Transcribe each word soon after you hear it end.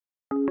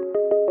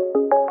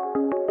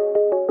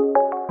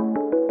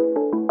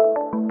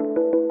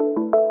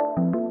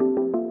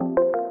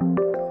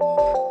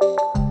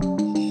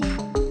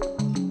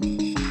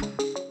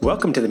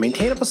Welcome to the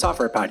Maintainable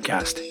Software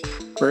Podcast,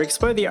 where we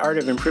explore the art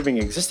of improving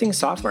existing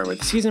software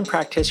with seasoned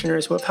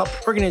practitioners who have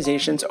helped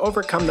organizations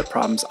overcome the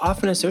problems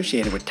often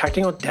associated with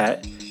technical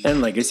debt and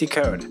legacy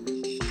code.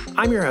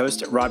 I'm your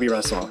host, Robbie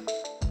Russell.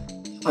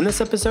 On this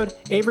episode,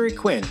 Avery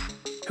Quinn,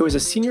 who is a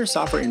senior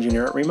software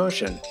engineer at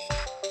Remotion.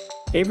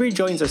 Avery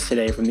joins us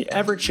today from the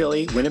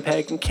ever-chilly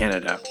Winnipeg in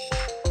Canada.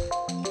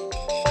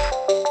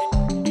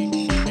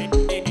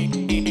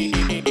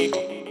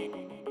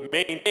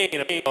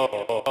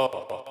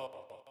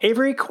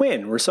 Avery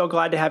Quinn, we're so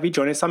glad to have you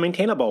join us on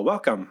Maintainable.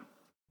 Welcome.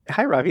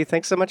 Hi, Robbie.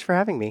 Thanks so much for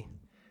having me.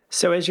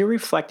 So as you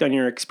reflect on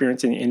your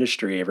experience in the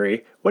industry,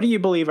 Avery, what do you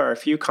believe are a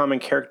few common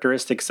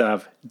characteristics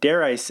of,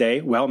 dare I say,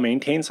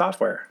 well-maintained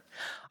software?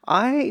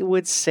 I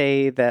would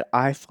say that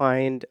I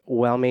find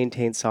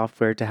well-maintained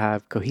software to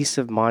have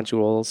cohesive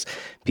modules,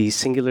 be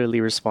singularly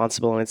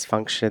responsible in its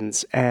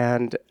functions,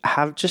 and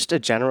have just a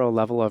general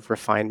level of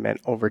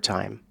refinement over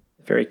time.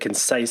 Very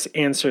concise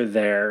answer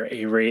there,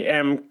 Avery.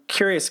 I'm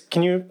curious,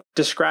 can you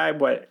describe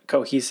what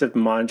cohesive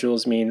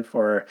modules mean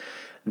for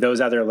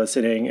those out there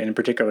listening, and in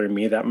particular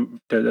me, that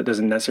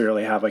doesn't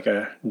necessarily have like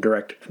a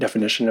direct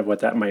definition of what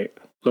that might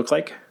look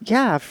like?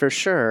 Yeah, for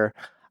sure.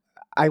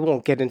 I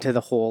won't get into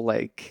the whole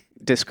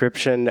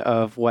description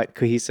of what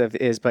cohesive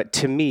is, but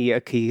to me, a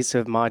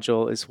cohesive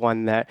module is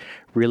one that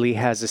really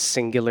has a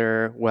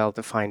singular,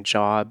 well-defined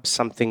job,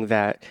 something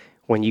that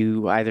when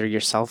you either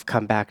yourself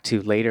come back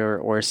to later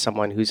or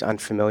someone who's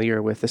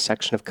unfamiliar with a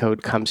section of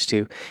code comes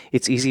to,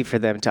 it's easy for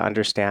them to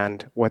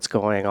understand what's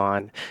going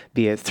on,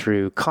 be it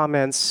through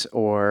comments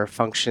or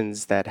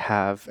functions that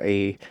have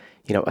a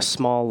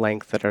small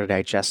length that are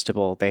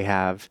digestible. They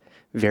have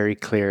very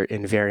clear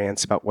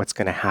invariants about what's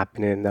going to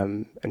happen in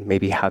them and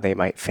maybe how they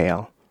might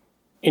fail.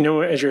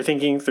 As you're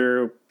thinking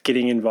through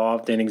getting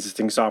involved in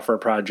existing software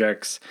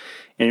projects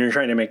and you're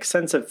trying to make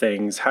sense of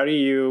things, how do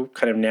you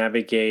kind of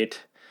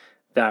navigate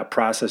that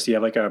process? Do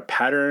you have a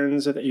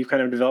patterns that you've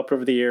kind of developed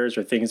over the years,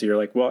 or things that you're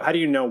like, well, how do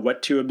you know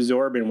what to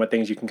absorb and what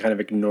things you can kind of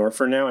ignore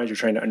for now as you're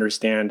trying to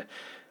understand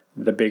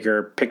the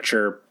bigger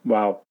picture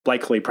while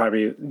likely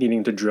probably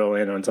needing to drill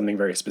in on something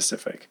very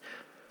specific?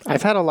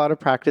 I've had a lot of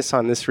practice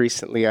on this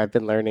recently. I've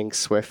been learning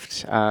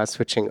Swift,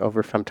 switching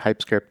over from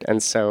TypeScript.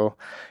 And so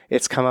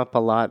it's come up a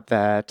lot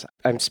that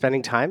I'm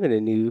spending time in a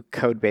new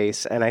code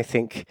base. And I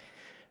think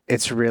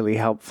it's really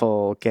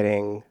helpful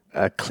getting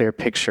a clear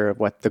picture of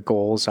what the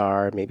goals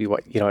are, maybe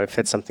what, if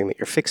it's something that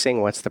you're fixing,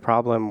 what's the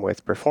problem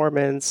with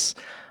performance.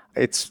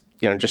 It's,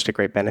 just a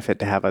great benefit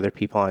to have other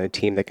people on a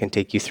team that can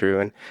take you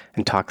through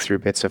and talk through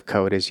bits of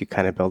code as you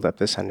kind of build up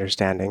this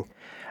understanding.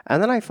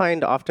 And then I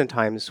find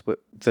oftentimes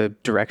the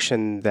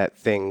direction that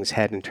things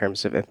head in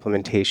terms of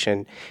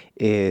implementation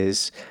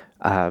is,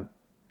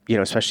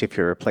 especially if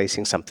you're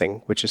replacing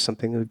something, which is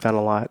something we've done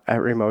a lot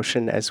at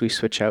Remotion as we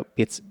switch out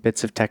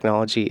bits of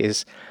technology,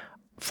 is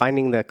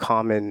finding the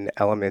common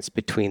elements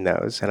between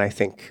those. And I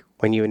think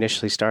when you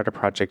initially start a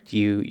project,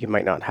 you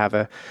might not have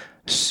a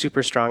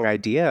super strong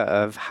idea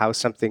of how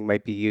something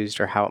might be used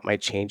or how it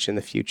might change in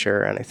the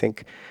future. And I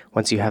think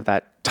once you have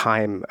that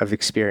time of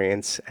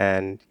experience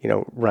and,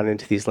 run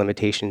into these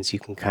limitations, you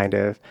can kind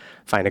of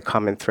find a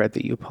common thread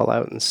that you pull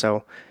out. And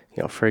so,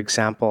 for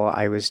example,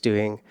 I was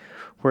doing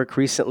work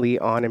recently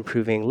on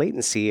improving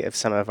latency of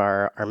some of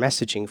our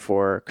messaging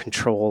for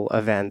control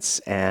events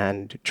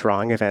and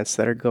drawing events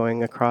that are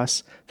going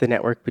across the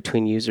network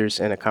between users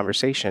in a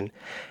conversation.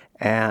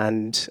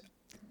 And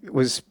it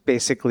was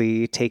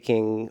basically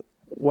taking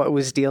what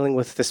was dealing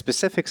with the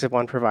specifics of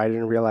one provider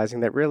and realizing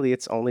that really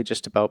it's only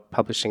just about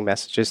publishing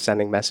messages,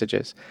 sending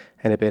messages,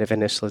 and a bit of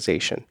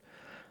initialization.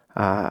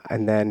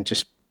 And then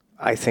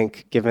I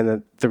think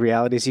given the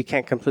realities, you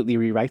can't completely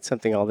rewrite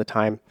something all the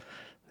time.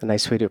 The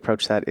nice way to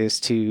approach that is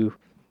to,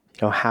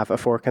 have a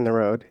fork in the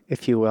road,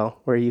 if you will,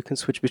 where you can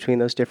switch between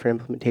those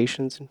different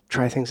implementations and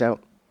try things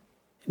out.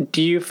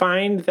 Do you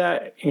find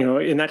that,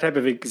 in that type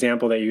of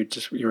example that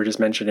you were just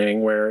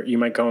mentioning, where you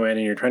might go in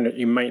and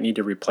you might need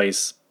to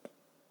replace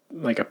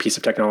like a piece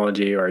of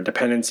technology or a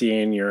dependency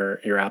in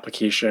your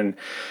application,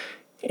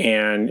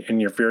 and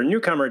if you're a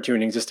newcomer to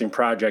an existing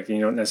project and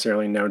you don't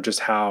necessarily know just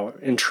how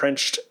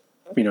entrenched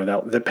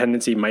that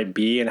dependency might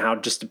be and how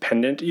just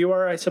dependent you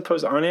are, I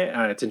suppose, on it.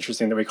 It's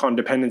interesting that we call them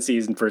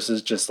dependencies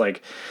versus just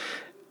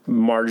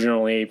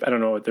marginally, I don't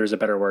know if there's a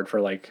better word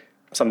for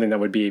something that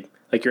would be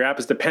your app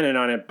is dependent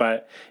on it,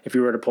 but if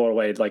you were to pull it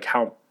away,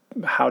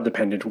 how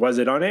dependent was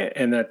it on it?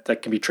 And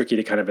that can be tricky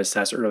to kind of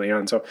assess early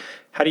on. So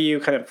how do you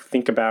kind of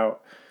think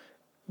about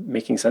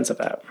making sense of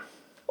that?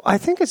 I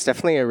think it's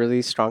definitely a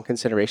really strong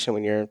consideration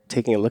when you're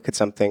taking a look at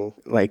something.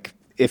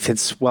 If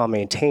it's well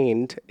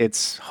maintained,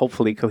 it's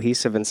hopefully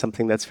cohesive and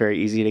something that's very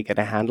easy to get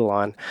a handle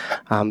on.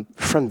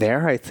 From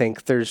there, I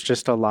think there's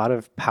just a lot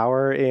of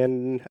power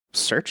in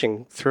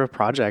searching through a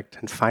project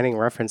and finding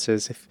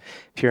references. If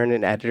you're in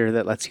an editor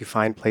that lets you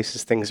find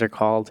places things are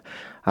called,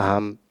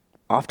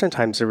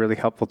 oftentimes a really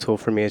helpful tool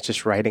for me is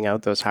just writing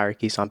out those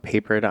hierarchies on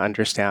paper to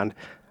understand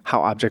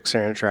how objects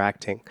are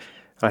interacting.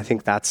 And I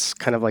think that's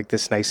kind of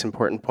this nice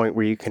important point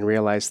where you can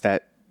realize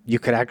that you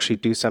could actually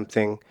do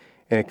something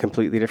in a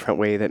completely different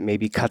way that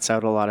maybe cuts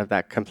out a lot of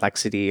that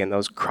complexity and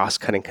those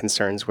cross-cutting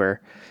concerns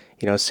where,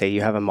 say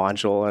you have a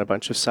module and a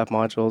bunch of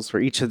submodules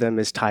where each of them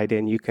is tied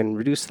in, you can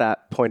reduce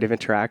that point of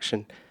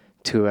interaction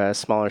to a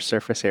smaller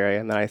surface area.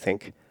 And then I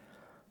think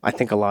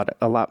a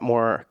lot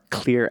more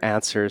clear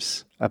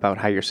answers about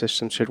how your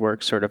system should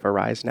work sort of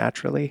arise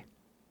naturally.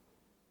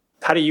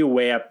 How do you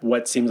weigh up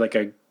what seems like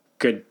a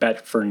good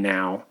bet for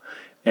now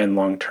and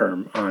long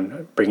term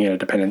on bringing a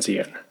dependency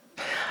in?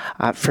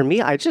 For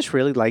me, I just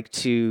really like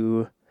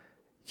to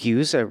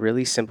use a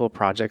really simple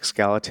project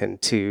skeleton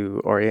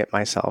to orient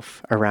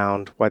myself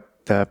around what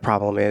the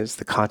problem is,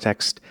 the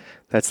context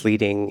that's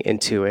leading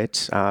into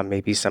it,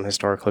 maybe some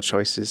historical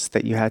choices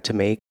that you had to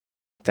make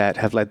that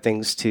have led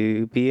things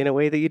to be in a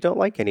way that you don't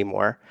like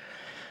anymore.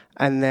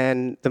 And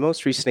then the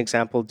most recent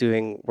example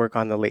doing work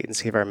on the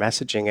latency of our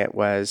messaging, it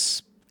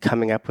was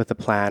coming up with a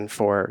plan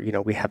for,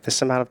 we have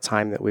this amount of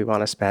time that we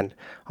want to spend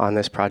on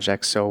this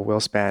project. So we'll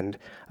spend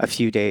a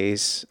few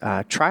days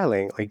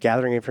trialing, like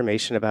gathering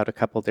information about a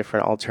couple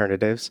different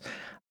alternatives.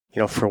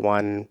 For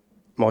one,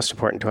 most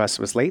important to us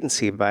was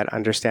latency, but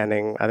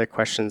understanding other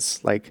questions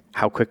like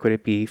how quick would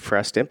it be for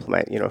us to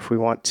implement? If we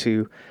want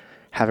to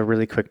have a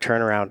really quick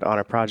turnaround on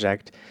a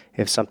project,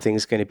 if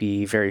something's going to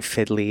be very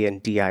fiddly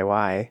and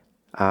DIY,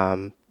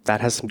 that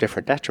has some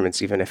different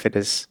detriments, even if it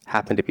has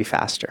happened to be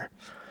faster.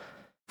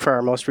 For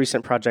our most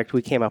recent project,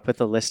 we came up with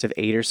a list of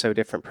 8 or so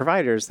different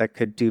providers that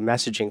could do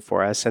messaging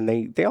for us, and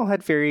they all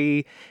had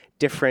very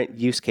different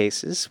use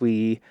cases.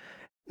 We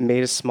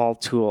made a small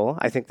tool.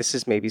 I think this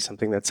is maybe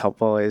something that's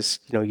helpful is,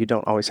 you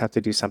don't always have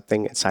to do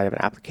something inside of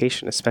an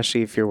application,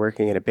 especially if you're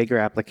working in a bigger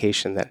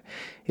application that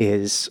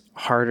is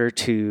harder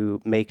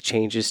to make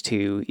changes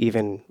to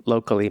even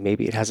locally.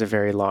 Maybe it has a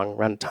very long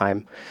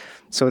runtime.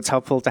 So it's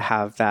helpful to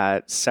have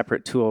that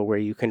separate tool where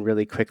you can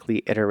really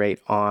quickly iterate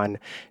on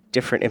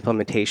different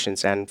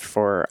implementations. And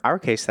for our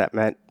case, that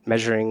meant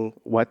measuring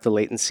what the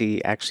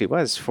latency actually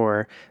was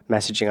for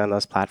messaging on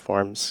those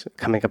platforms,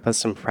 coming up with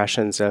some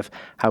impressions of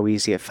how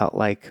easy it felt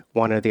like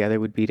one or the other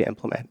would be to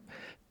implement.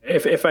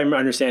 If I'm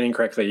understanding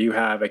correctly, you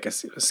have like a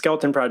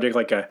skeleton project,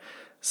 like a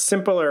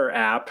simpler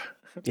app.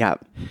 Yeah.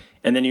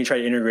 And then you try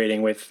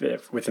integrating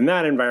within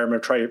that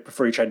environment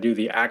before you try to do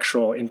the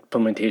actual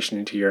implementation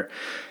into your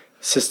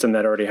system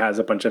that already has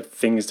a bunch of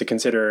things to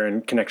consider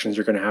and connections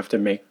you're going to have to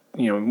make.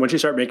 Once you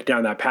start making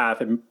down that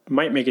path, it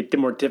might make it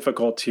more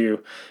difficult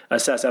to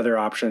assess other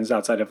options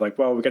outside of like,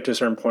 well, we got to a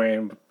certain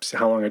point, see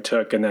how long it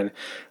took, and then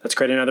let's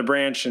create another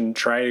branch and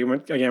try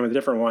again with a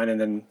different one. And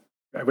then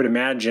I would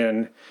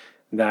imagine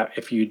that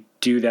if you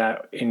do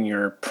that in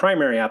your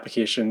primary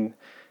application,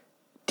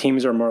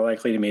 teams are more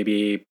likely to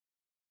maybe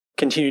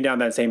continue down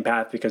that same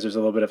path because there's a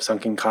little bit of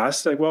sunken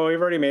cost. Like, well, we've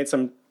already made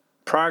some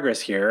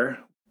progress here.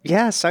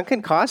 Yeah,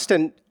 sunken cost.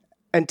 And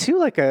two,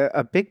 like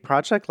a big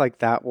project like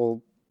that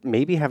will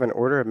maybe have an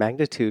order of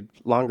magnitude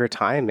longer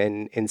time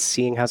in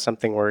seeing how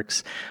something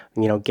works,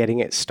 getting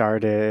it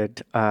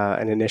started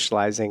and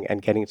initializing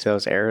and getting to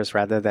those errors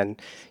rather than,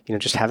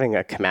 just having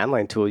a command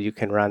line tool you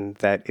can run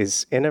that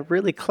is in a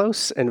really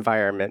close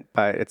environment,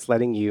 but it's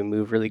letting you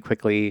move really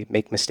quickly,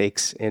 make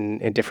mistakes in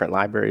different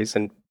libraries.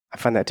 And I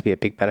find that to be a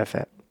big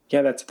benefit.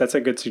 Yeah, that's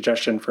a good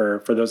suggestion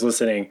for those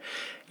listening.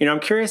 I'm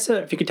curious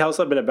if you could tell us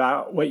a little bit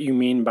about what you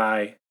mean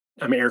by,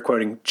 I'm air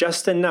quoting,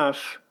 just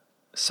enough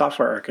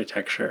software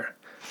architecture.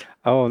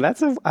 Oh,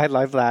 I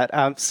love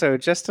that. So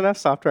Just Enough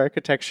Software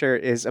Architecture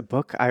is a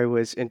book I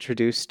was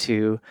introduced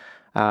to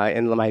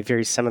in my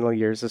very seminal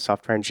years of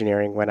software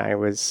engineering when I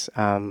was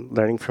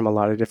learning from a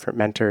lot of different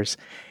mentors.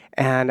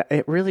 And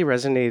it really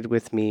resonated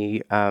with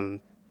me. To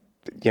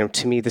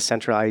me, the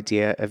central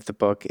idea of the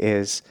book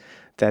is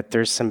that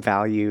there's some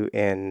value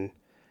in,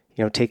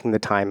 taking the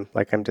time,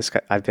 like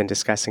I've been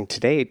discussing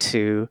today,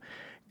 to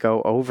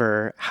go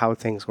over how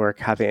things work,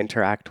 how they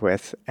interact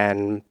with,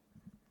 and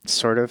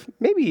sort of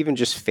maybe even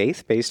just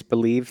faith-based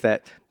believe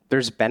that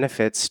there's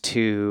benefits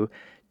to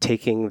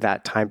taking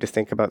that time to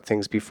think about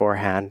things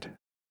beforehand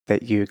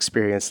that you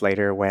experience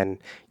later when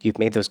you've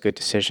made those good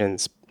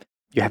decisions.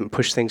 You haven't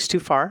pushed things too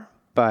far,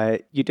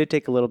 but you did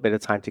take a little bit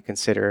of time to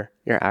consider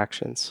your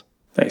actions.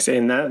 Nice.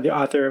 And the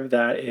author of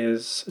that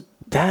is?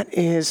 That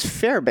is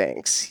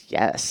Fairbanks,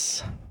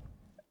 yes.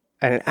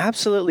 And an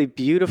absolutely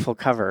beautiful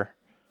cover.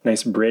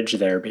 Nice bridge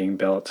there being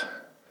built.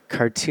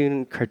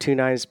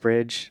 Cartoonized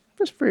bridge.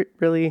 Just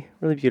really,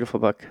 really beautiful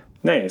book.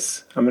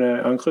 Nice.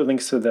 I'll include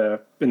links in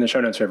the show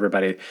notes for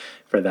everybody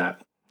for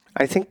that.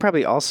 I think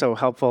probably also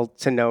helpful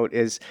to note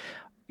is,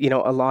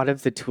 a lot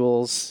of the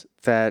tools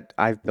that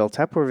I've built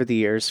up over the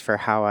years for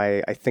how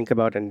I think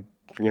about and,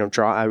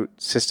 draw out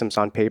systems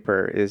on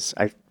paper is,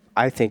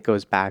 I think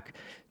goes back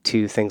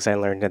to things I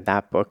learned in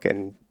that book.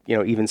 And,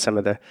 even some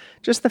of the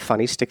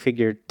funny stick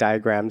figure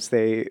diagrams,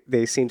 they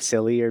seem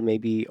silly or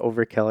maybe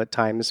overkill at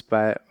times,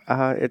 but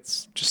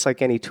it's just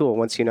like any tool.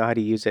 Once you know how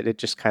to use it, it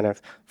just kind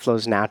of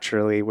flows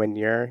naturally when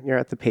you're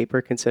at the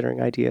paper considering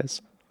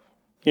ideas.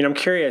 I'm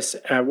curious,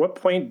 at what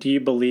point do you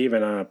believe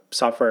in a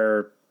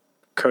software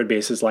code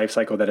base's life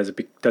cycle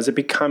does it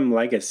become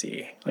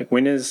legacy? Like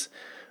where's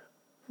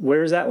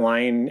that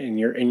line in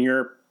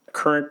your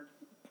current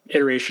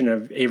iteration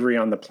of Avery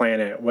on the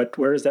planet,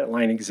 where does that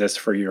line exist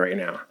for you right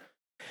now?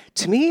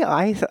 To me,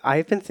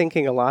 I've been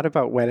thinking a lot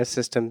about when a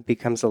system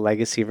becomes a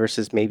legacy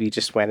versus maybe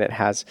just when it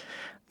has,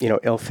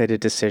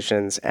 ill-fitted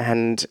decisions.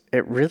 And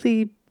it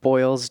really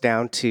boils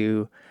down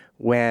to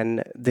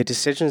when the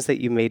decisions that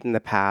you made in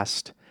the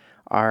past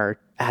are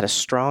at a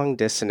strong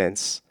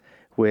dissonance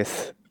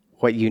with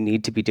what you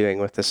need to be doing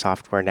with the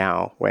software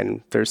now,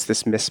 when there's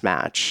this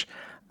mismatch.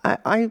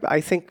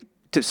 I think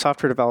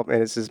software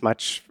development is as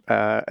much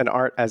an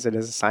art as it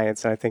is a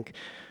science. And I think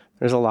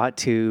there's a lot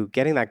to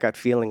getting that gut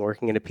feeling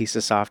working in a piece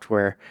of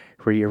software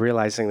where you're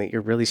realizing that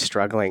you're really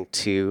struggling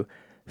to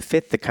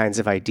fit the kinds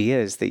of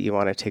ideas that you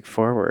want to take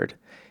forward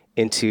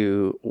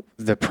into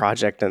the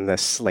project and the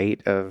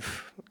slate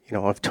of,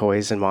 of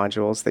toys and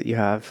modules that you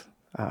have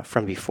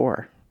from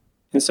before.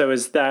 And so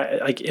is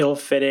that like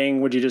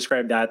ill-fitting? Would you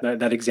describe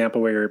that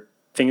example where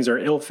things are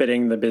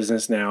ill-fitting the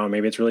business now?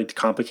 Maybe it's really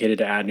complicated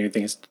to add new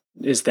things.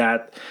 Is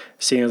that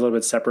seen as a little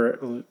bit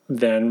separate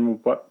than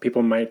what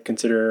people might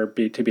consider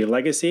to be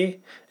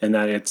legacy, and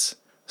that it's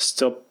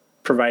still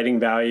providing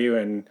value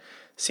and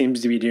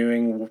seems to be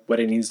doing what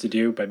it needs to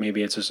do, but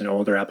maybe it's just an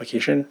older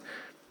application?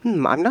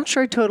 I'm not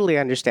sure I totally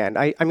understand.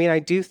 I mean, I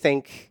do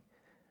think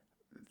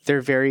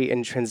they're very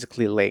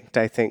intrinsically linked.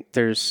 I think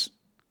there's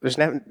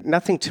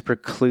nothing to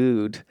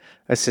preclude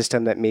a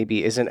system that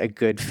maybe isn't a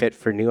good fit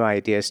for new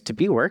ideas to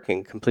be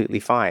working completely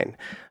fine.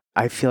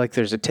 I feel like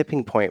there's a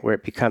tipping point where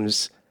it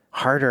becomes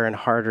harder and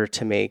harder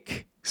to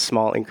make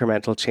small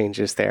incremental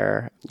changes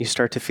there. You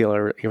start to feel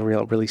a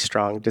really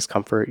strong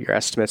discomfort. Your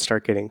estimates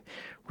start getting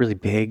really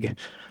big.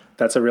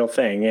 That's a real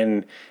thing.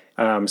 And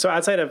so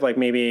outside of like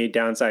maybe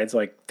downsides,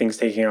 like things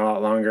taking a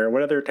lot longer,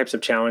 what other types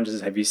of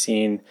challenges have you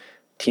seen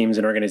teams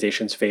and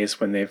organizations face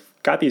when they've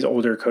got these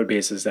older code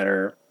bases that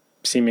are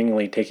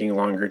seemingly taking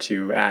longer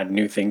to add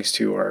new things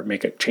to or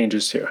make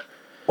changes to?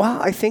 Well,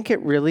 I think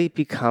it really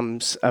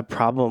becomes a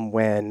problem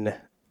when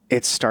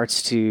it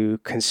starts to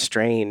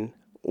constrain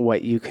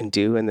what you can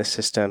do in the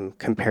system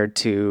compared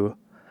to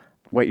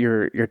what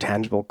your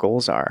tangible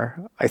goals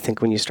are. I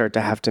think when you start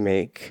to have to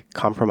make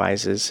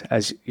compromises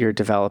as you're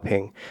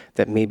developing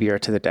that maybe are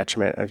to the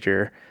detriment of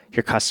your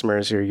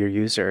customers or your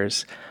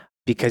users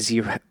because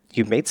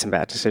you've made some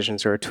bad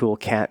decisions or a tool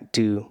can't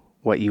do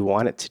what you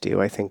want it to do,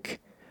 I think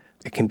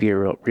it can be a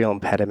real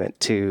impediment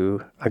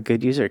to a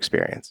good user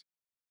experience.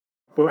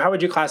 Well, how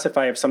would you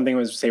classify if something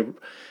was, say,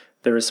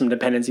 there were some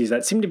dependencies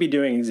that seem to be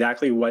doing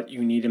exactly what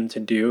you need them to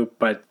do,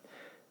 but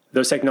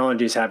those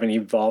technologies haven't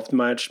evolved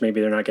much. Maybe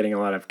they're not getting a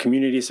lot of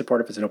community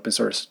support if it's an open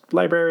source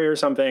library or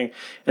something.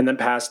 And then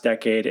past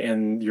decade,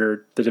 and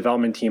the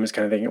development team is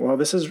kind of thinking, well,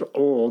 this is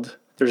old.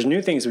 There's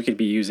new things we could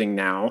be using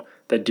now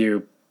that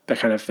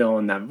kind of fill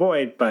in that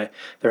void, but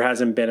there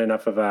hasn't been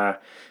enough of a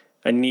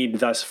need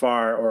thus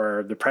far,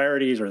 or the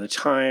priorities or the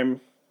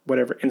time,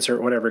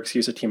 whatever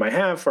excuse a team might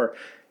have for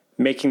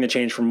making the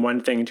change from one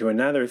thing to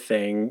another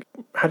thing.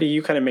 How do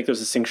you kind of make those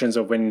distinctions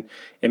of when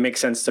it makes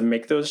sense to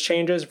make those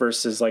changes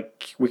versus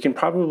like we can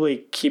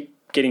probably keep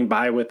getting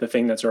by with the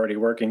thing that's already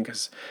working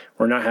because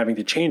we're not having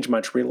to change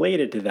much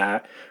related to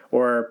that?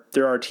 Or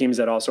there are teams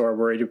that also are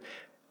worried.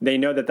 They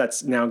know that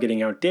that's now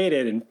getting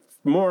outdated and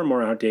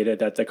more outdated,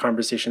 that the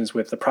conversations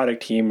with the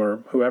product team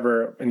or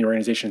whoever in the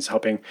organization is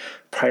helping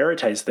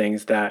prioritize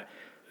things, that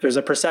there's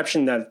a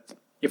perception that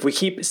if we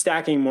keep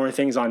stacking more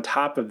things on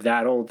top of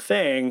that old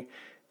thing,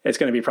 it's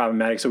going to be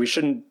problematic. So we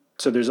shouldn't.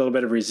 So there's a little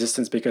bit of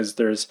resistance because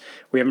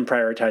we haven't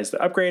prioritized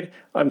the upgrade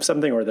on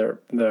something, or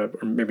or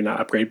maybe not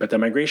upgrade, but the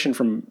migration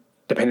from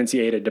dependency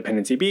A to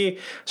dependency B.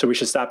 So we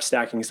should stop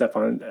stacking stuff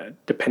on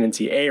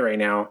dependency A right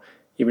now,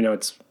 even though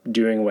it's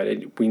doing what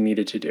we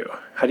needed to do.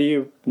 How do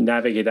you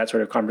navigate that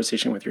sort of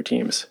conversation with your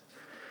teams?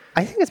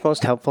 I think it's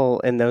most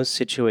helpful in those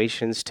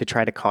situations to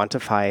try to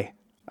quantify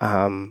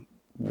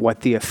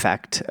what the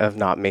effect of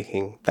not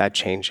making that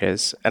change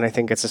is. And I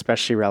think it's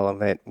especially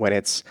relevant when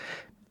it's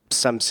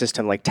some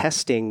system like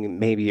testing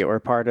maybe, or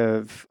part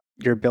of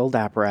your build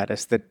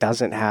apparatus that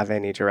doesn't have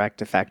any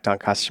direct effect on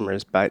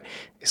customers, but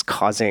is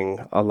causing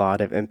a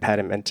lot of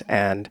impediment.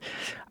 And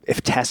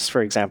if tests,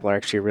 for example, are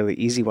actually a really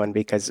easy one,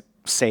 because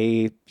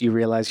say you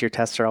realize your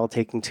tests are all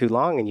taking too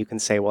long, and you can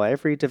say, well,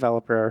 every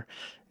developer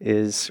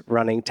is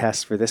running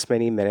tests for this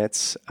many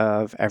minutes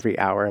of every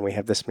hour, and we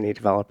have this many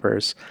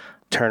developers,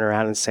 turn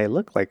around and say,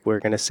 look, like we're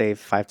going to save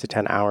 5 to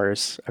 10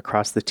 hours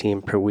across the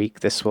team per week.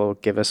 This will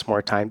give us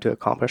more time to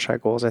accomplish our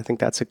goals. I think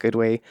that's a good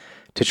way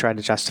to try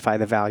to justify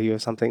the value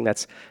of something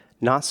that's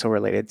not so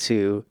related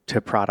to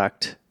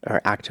product or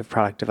active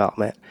product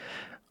development.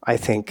 I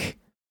think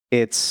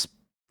it's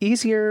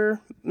easier,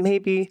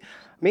 maybe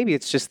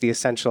it's just the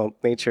essential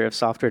nature of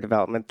software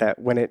development that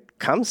when it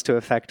comes to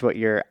affect what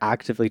you're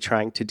actively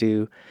trying to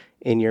do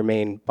in your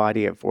main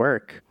body of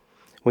work,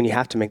 when you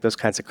have to make those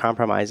kinds of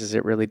compromises,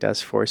 it really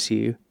does force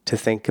you to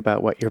think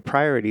about what your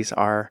priorities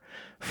are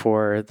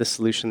for the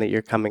solution that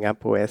you're coming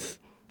up with.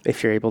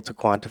 If you're able to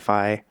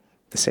quantify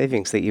the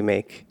savings that you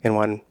make in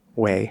one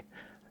way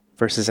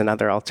versus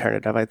another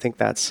alternative, I think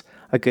that's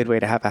a good way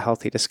to have a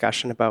healthy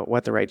discussion about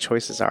what the right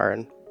choices are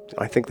and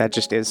I think that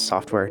just is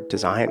software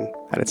design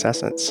at its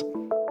essence.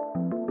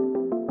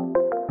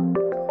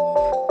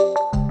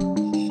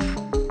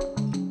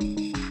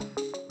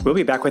 We'll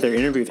be back with our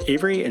interview with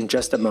Avery in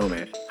just a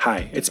moment.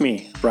 Hi, it's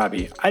me,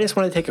 Robbie. I just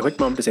want to take a quick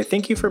moment to say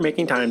thank you for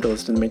making time to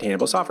listen to the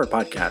Maintainable Software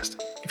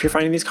Podcast. If you're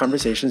finding these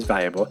conversations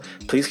valuable,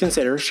 please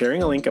consider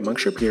sharing a link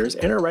amongst your peers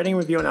and or writing a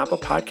review on Apple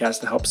Podcasts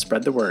to help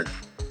spread the word.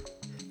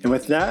 And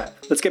with that,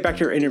 let's get back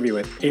to our interview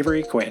with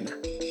Avery Quinn.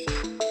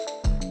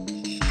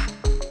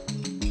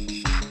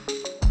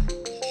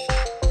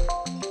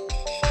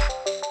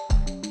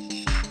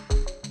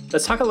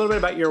 Let's talk a little bit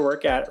about your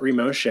work at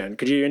Remotion.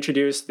 Could you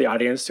introduce the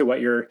audience to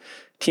what your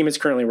team is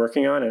currently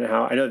working on and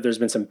how? I know that there's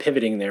been some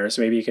pivoting there,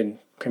 so maybe you can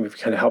kind of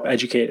help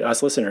educate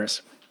us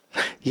listeners.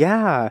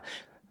 Yeah.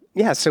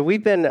 So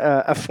we've been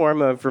a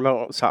form of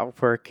remote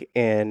software work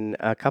in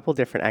a couple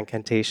different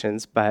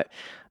incantations, but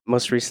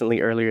most recently,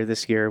 earlier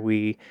this year,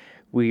 we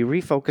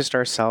refocused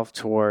ourselves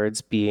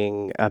towards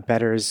being a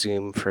better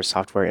Zoom for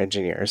software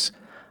engineers.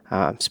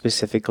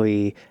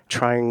 Specifically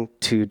trying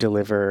to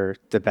deliver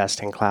the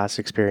best-in-class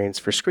experience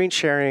for screen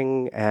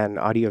sharing and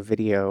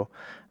audio-video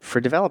for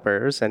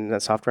developers and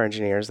software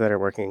engineers that are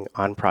working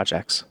on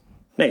projects.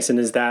 Nice. And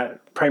is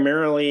that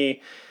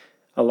primarily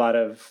a lot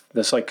of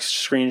this like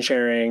screen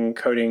sharing,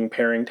 coding,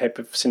 pairing type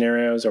of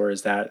scenarios, or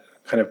is that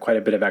kind of quite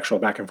a bit of actual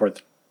back and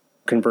forth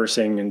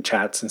conversing and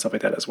chats and stuff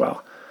like that as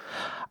well?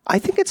 I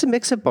think it's a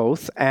mix of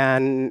both.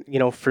 And,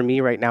 for me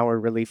right now, we're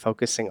really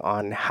focusing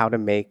on how to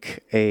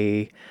make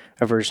a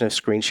version of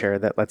screen share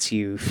that lets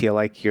you feel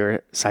like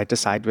you're side to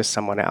side with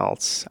someone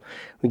else.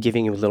 We're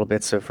giving you little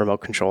bits of remote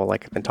control,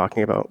 like I've been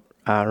talking about,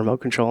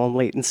 remote control and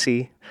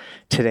latency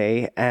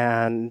today,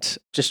 and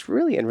just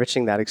really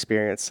enriching that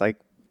experience.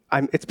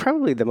 It's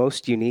probably the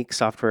most unique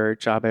software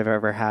job I've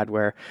ever had,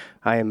 where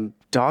I am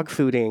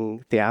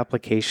dogfooding the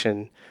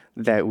application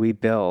that we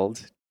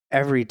build.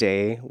 Every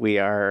day we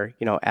are,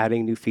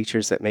 adding new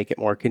features that make it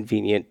more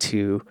convenient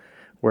to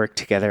work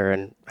together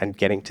and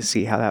getting to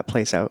see how that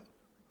plays out.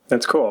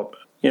 That's cool.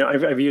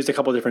 I've used a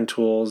couple of different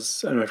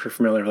tools. I don't know if you're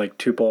familiar with like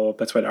Tuple.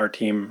 That's what our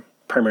team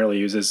primarily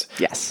uses.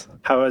 Yes.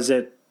 How is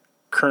it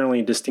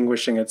currently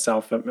distinguishing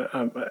itself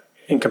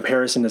in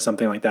comparison to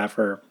something like that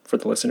for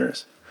the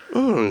listeners?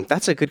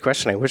 That's a good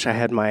question. I wish I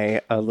had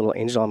my little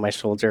angel on my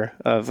shoulder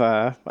of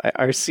our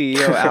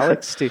CEO,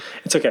 Alex.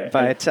 It's okay.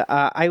 But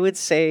I would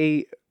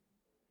say,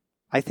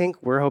 I think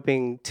we're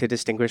hoping to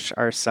distinguish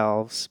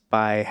ourselves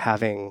by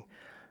having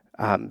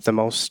the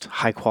most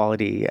high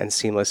quality and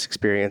seamless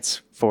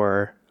experience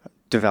for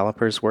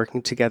developers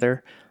working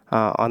together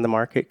on the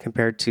market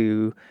compared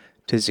to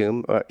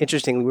Zoom.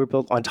 Interestingly, we're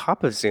built on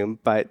top of Zoom,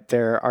 but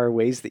there are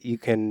ways that you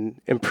can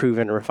improve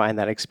and refine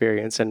that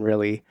experience and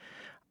really,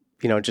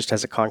 just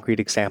as a concrete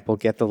example,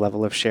 get the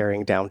level of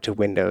sharing down to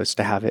Windows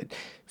to have it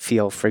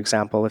feel, for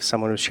example, if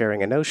someone was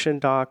sharing a Notion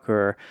doc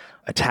or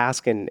a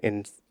task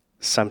in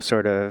some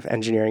sort of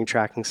engineering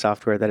tracking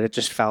software, that it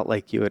just felt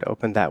like you had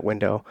opened that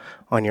window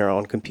on your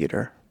own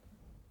computer.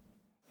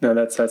 No,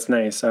 that's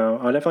nice.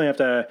 I'll definitely have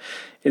to.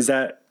 Is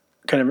that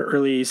kind of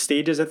early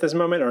stages at this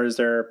moment, or is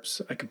there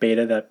like a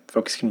beta that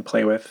folks can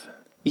play with?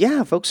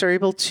 Yeah, folks are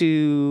able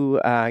to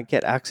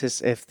get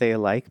access if they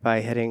like by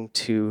heading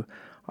to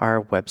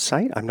our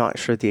website. I'm not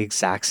sure the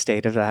exact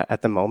state of that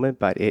at the moment,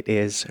 but it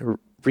is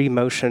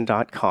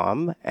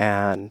remotion.com,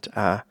 and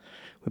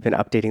we've been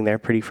updating there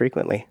pretty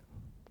frequently.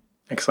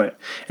 Excellent.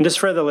 And just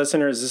for the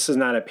listeners, this is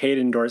not a paid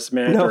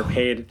endorsement or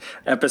paid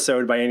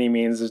episode by any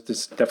means.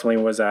 This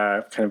definitely was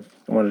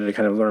wanted to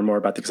kind of learn more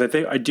about this,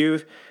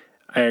 because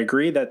I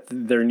agree that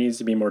there needs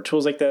to be more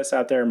tools like this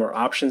out there, more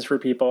options for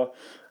people.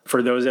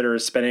 For those that are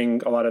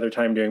spending a lot of their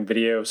time doing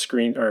video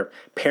screen or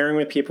pairing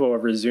with people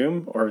over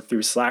Zoom or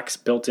through Slack's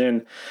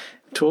built-in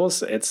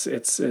tools, it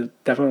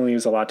definitely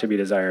leaves a lot to be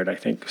desired, I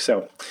think.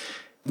 So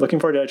looking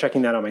forward to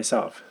checking that out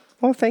myself.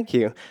 Well, thank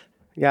you.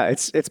 Yeah,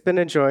 it's been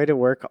a joy to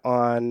work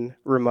on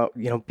remote,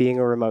 being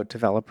a remote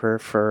developer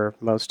for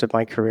most of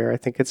my career. I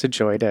think it's a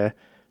joy to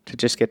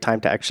just get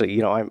time to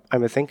actually, I'm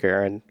a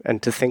thinker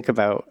and to think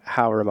about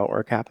how remote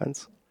work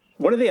happens.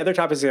 One of the other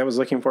topics that I was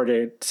looking forward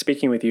to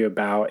speaking with you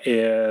about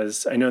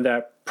is, I know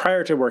that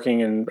prior to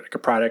working in like a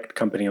product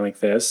company like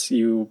this,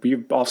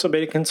 you've also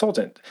been a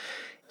consultant.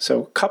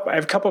 So I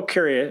have a couple of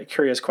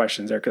curious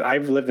questions there, because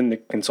I've lived in the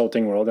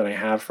consulting world, and I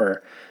have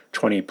for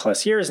 20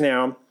 plus years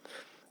now.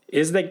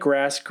 Is the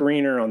grass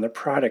greener on the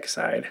product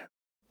side?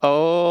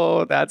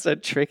 Oh, that's a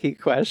tricky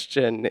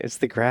question. Is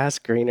the grass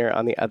greener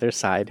on the other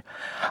side?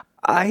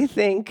 I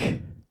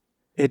think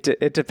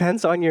it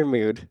depends on your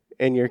mood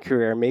in your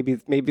career. Maybe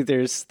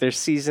there's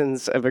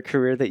seasons of a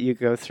career that you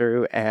go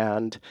through,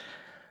 and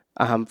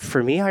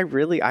for me, I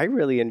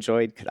really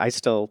enjoyed. I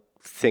still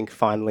think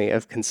fondly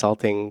of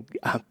consulting,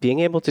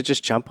 being able to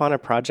just jump on a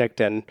project,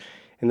 and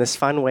in this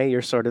fun way,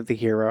 you're sort of the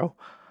hero.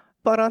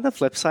 But on the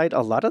flip side,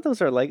 a lot of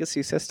those are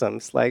legacy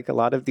systems. Like a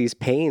lot of these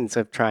pains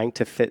of trying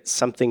to fit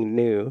something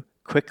new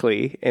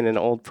quickly in an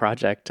old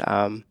project,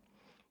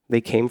 they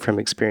came from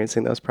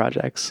experiencing those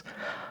projects.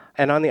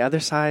 And on the other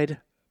side,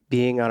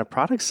 being on a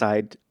product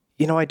side,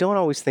 I don't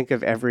always think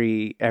of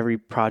every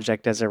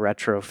project as a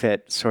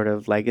retrofit sort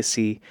of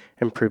legacy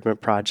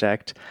improvement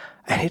project.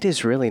 And it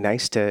is really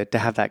nice to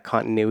have that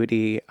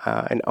continuity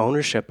and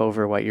ownership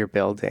over what you're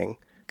building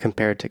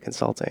compared to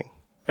consulting.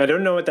 I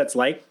don't know what that's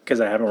like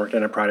because I haven't worked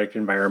in a product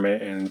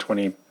environment in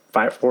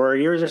 4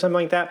 years or something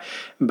like that.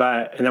 And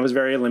that was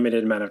very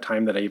limited amount of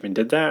time that I even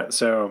did that.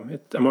 So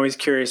I'm always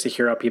curious to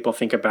hear how people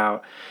think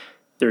about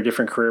their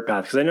different career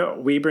paths. Because I know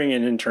we bring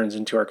in interns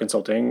into our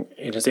consulting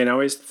agency, and I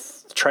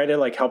always try to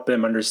like help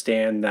them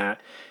understand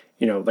that,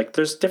 like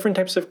there's different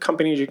types of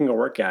companies you can go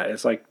work at.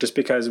 It's like just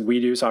because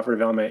we do software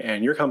development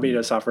and your company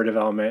does software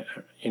development,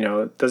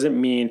 doesn't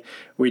mean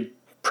we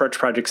approach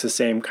projects the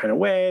same kind of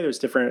way. There's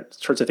different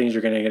sorts of things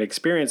you're going to get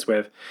experience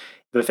with.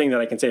 The thing that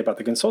I can say about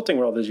the consulting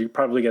world is you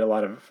probably get a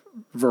lot of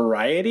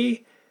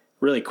variety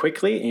really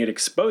quickly and you get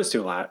exposed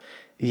to a lot.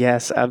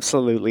 Yes,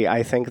 absolutely.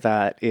 I think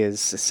that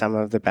is some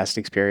of the best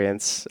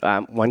experience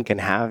one can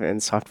have in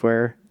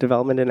software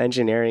development and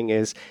engineering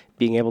is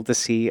being able to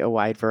see a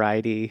wide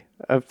variety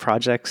of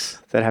projects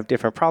that have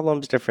different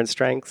problems, different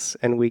strengths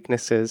and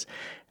weaknesses.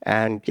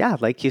 And yeah,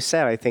 like you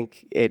said, I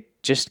think it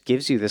just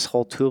gives you this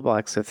whole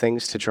toolbox of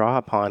things to draw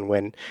upon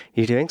when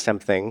you're doing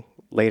something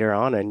later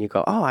on and you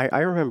go, oh, I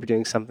remember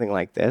doing something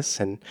like this.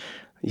 And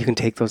you can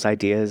take those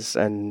ideas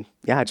and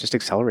yeah, just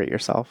accelerate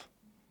yourself.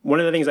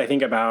 One of the things I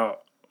think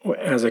about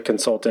as a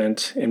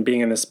consultant and being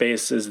in the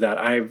space is that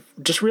I've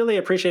just really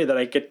appreciated that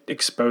I get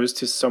exposed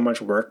to so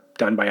much work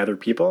done by other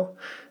people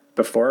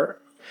before.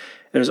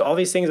 There's all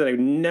these things that I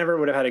never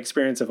would have had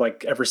experience of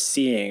like ever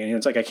seeing. And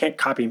it's like, I can't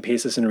copy and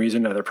paste this and reuse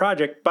another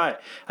project,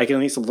 but I can at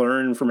least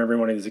learn from every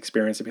one of these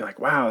experiences and be like,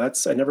 wow,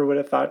 I never would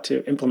have thought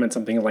to implement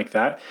something like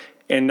that.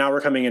 And now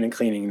we're coming in and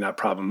cleaning that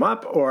problem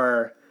up.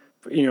 Or,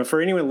 for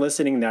anyone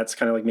listening, that's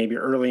kind of like maybe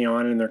early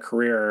on in their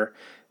career,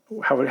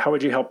 how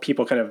would you help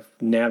people kind of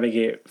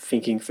navigate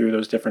thinking through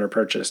those different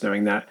approaches,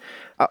 knowing that?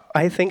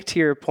 I think to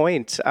your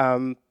point,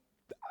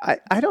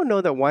 I don't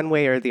know that one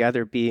way or the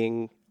other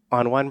being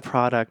on one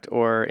product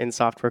or in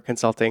software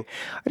consulting,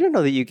 I don't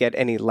know that you get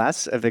any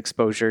less of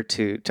exposure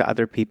to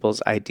other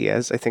people's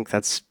ideas. I think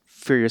that's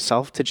for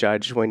yourself to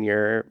judge when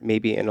you're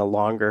maybe in a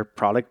longer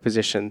product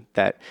position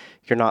that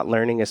you're not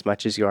learning as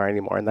much as you are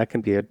anymore. And that can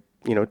be a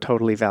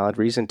totally valid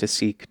reason to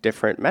seek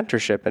different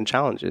mentorship and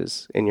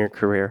challenges in your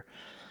career.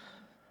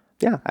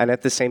 Yeah. And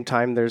at the same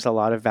time, there's a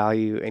lot of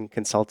value in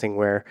consulting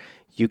where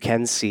you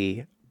can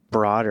see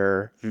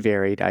broader,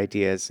 varied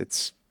ideas.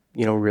 It's,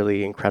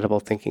 really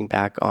incredible thinking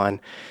back on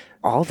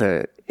all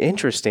the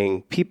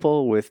interesting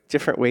people with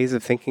different ways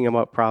of thinking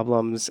about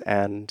problems.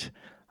 And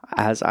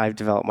as I've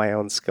developed my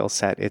own skill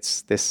set,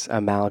 it's this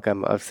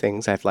amalgam of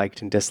things I've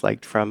liked and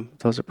disliked from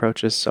those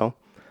approaches. So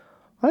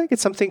I think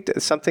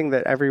it's something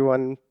that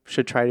everyone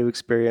should try to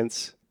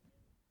experience.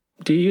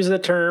 Do you use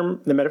the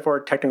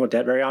metaphor technical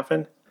debt very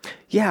often?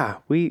 Yeah,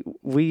 we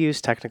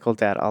use technical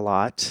debt a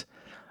lot.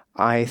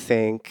 I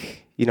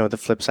think, the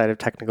flip side of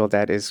technical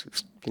debt is,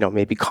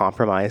 maybe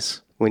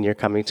compromise when you're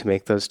coming to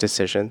make those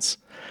decisions.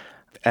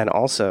 And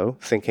also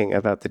thinking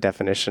about the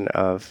definition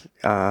of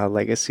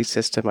legacy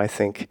system, I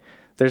think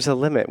there's a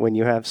limit when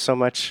you have so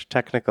much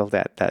technical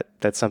debt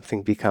that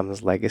something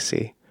becomes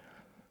legacy,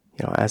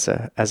 as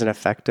an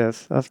effect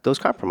of those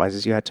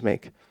compromises you had to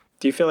make.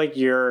 Do you feel like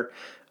your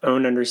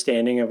own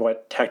understanding of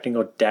what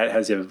technical debt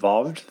has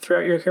evolved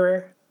throughout your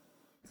career?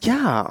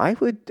 Yeah,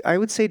 I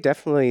would say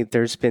definitely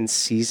there's been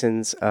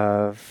seasons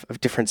of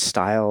different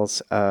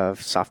styles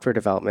of software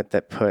development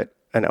that put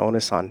an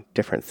onus on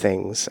different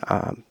things.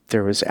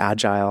 There was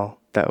Agile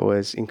that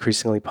was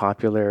increasingly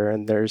popular,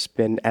 and there's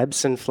been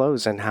ebbs and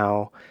flows in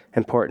how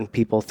important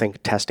people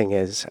think testing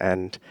is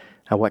and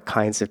what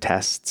kinds of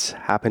tests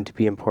happen to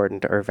be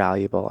important or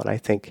valuable. And I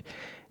think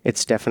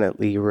it's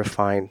definitely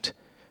refined,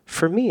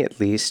 for me at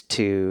least,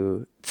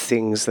 to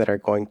things that are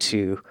going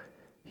to,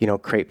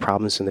 create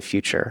problems in the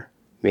future,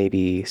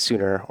 maybe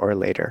sooner or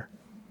later,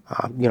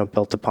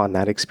 built upon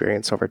that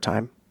experience over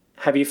time.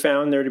 Have you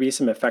found there to be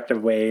some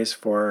effective ways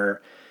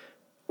for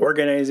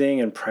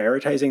organizing and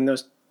prioritizing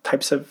those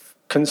types of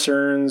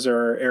concerns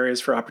or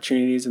areas for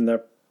opportunities in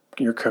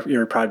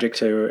your project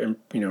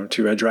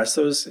to address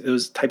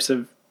those types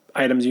of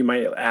items you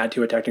might add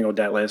to a technical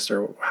debt list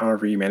or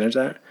however you manage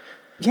that?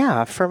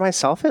 Yeah, for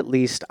myself at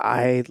least,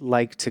 I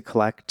like to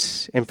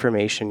collect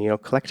information,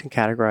 collect and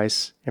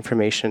categorize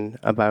information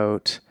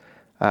about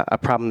a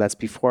problem that's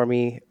before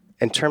me.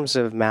 In terms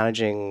of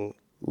managing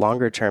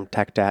longer term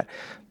tech debt,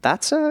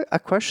 that's a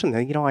question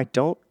that, I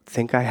don't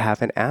think I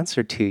have an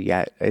answer to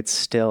yet. It's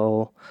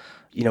still,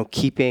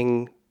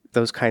 keeping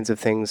those kinds of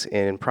things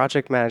in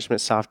project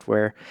management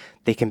software,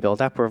 they can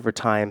build up over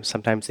time.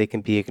 Sometimes they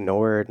can be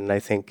ignored. And I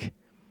think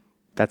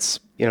that's,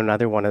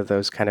 another one of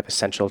those kind of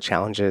essential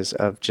challenges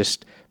of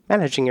just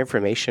managing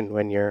information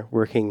when you're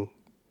working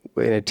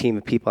in a team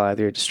of people,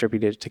 either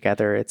distributed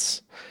together.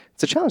 It's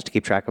a challenge to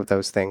keep track of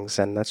those things.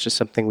 And that's just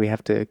something we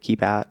have to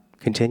keep at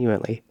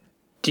continually.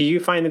 Do you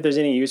find that there's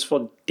any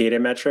useful data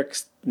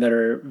metrics that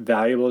are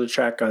valuable to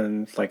track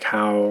on like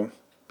how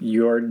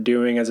you're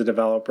doing as a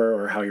developer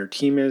or how your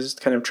team is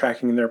kind of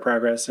tracking their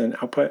progress and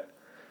output?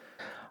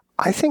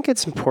 I think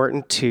it's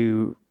important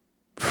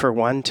for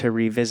one, to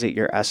revisit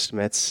your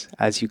estimates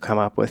as you come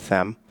up with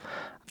them,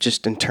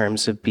 just in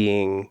terms of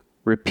being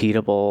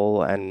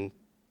repeatable and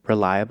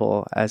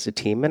reliable as a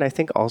team. And I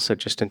think also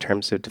just in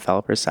terms of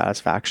developer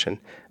satisfaction,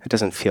 it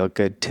doesn't feel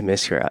good to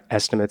miss your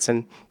estimates.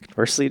 And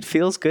conversely, it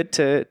feels good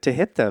to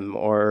hit them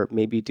or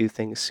maybe do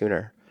things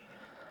sooner.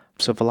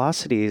 So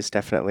velocity is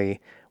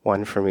definitely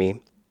one for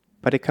me.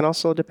 But it can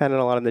also depend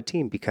a lot on the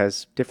team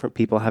because different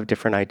people have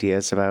different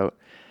ideas about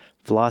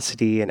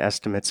velocity and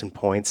estimates and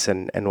points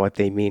and what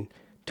they mean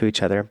to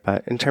each other.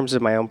 But in terms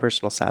of my own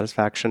personal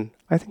satisfaction,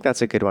 I think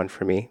that's a good one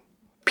for me.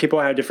 People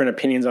have different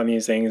opinions on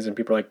these things, and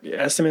people are like,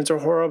 estimates are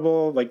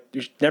horrible. Like,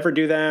 you should never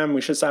do them.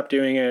 We should stop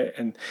doing it.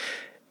 And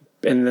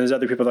there's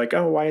other people like,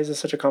 oh, why is this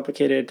such a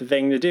complicated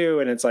thing to do?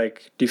 And it's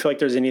like, do you feel like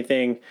there's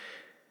anything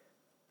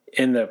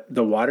in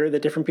the water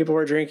that different people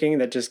are drinking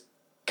that just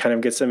kind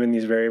of gets them in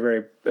these very,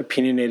 very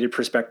opinionated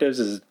perspectives?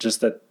 Is it just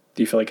that,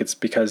 do you feel like it's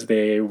because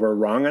they were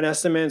wrong on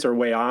estimates or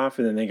way off,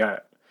 and then they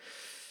got,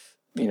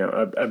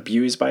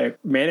 abused by a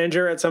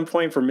manager at some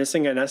point for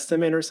missing an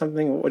estimate or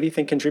something? What do you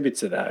think contributes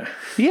to that?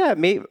 Yeah,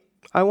 maybe.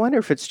 I wonder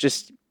if it's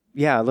just,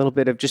 a little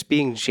bit of just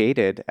being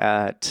jaded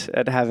at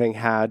having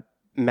had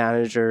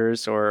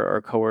managers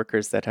or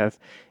coworkers that have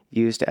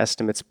used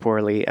estimates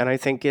poorly. And I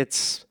think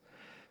it's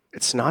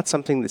not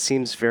something that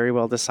seems very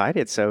well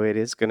decided. So it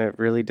is going to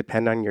really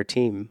depend on your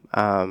team.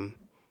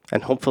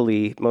 And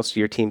hopefully most of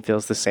your team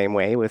feels the same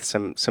way with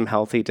some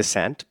healthy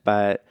dissent.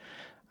 But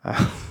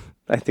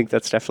I think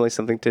that's definitely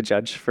something to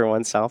judge for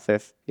oneself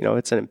if,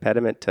 it's an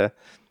impediment to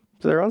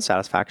their own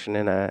satisfaction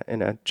in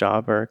a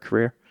job or a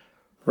career.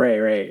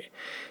 Right.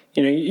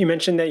 You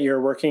mentioned that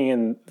you're working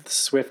in the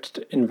Swift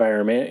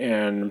environment,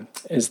 and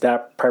is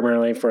that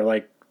primarily for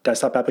like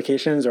desktop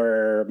applications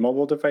or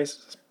mobile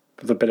devices?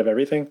 A bit of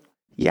everything?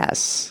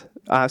 Yes.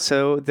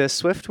 So the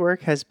Swift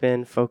work has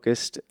been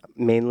focused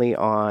mainly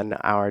on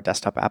our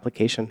desktop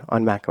application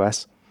on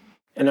macOS.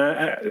 And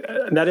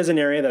that is an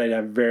area that I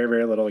have very,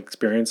 very little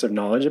experience of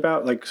knowledge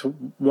about. Like, so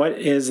what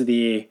is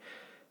the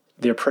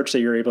approach that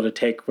you're able to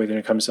take when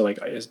it comes to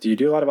do you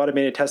do a lot of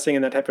automated testing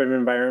in that type of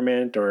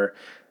environment, or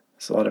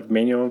is a lot of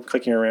manual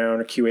clicking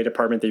around, or QA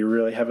department that you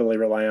really heavily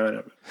rely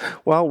on?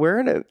 Well, we're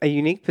in a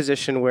unique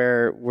position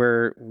where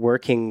we're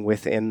working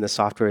within the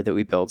software that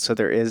we build. So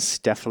there is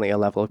definitely a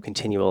level of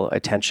continual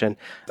attention.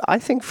 I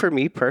think for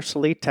me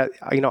personally,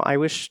 I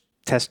wish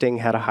testing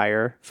had a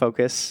higher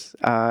focus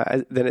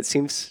than it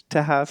seems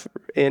to have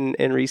in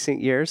recent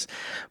years,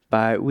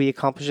 but we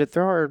accomplish it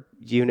through our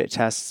unit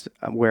tests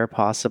where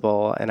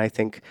possible. And I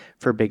think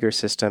for bigger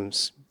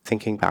systems,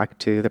 thinking back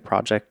to the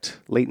project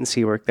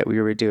latency work that we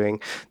were doing,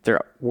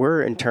 there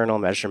were internal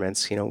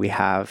measurements. We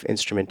have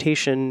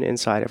instrumentation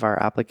inside of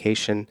our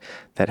application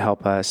that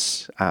help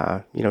us,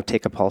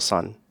 take a pulse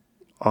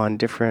on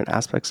different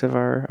aspects of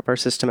our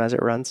system as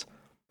it runs.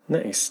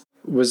 Nice.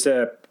 Was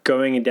that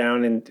going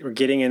down or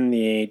getting in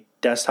the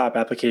desktop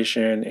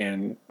application,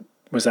 and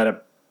was that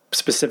a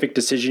specific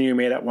decision you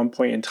made at one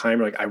point in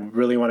time? Like, I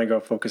really want to go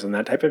focus on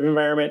that type of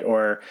environment,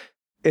 or?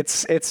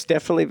 It's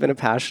definitely been a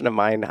passion of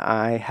mine.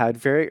 I had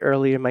very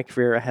early in my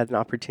career, I had an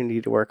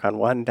opportunity to work on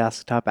one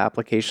desktop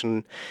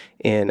application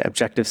in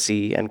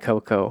Objective-C and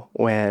Cocoa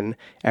when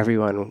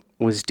everyone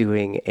was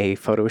doing a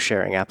photo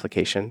sharing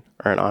application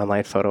or an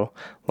online photo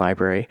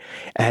library.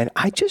 And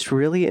I just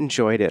really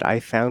enjoyed it. I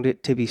found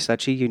it to be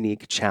such a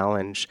unique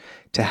challenge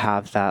to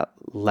have that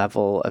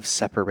level of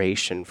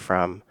separation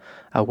from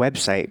a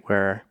website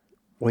where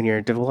when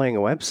you're deploying a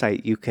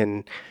website, you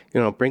can,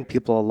 bring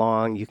people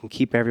along, you can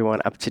keep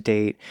everyone up to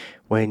date.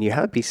 When you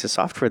have a piece of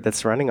software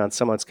that's running on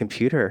someone's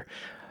computer,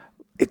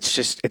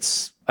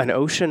 it's an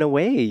ocean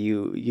away.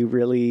 You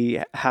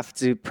really have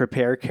to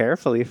prepare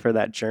carefully for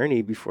that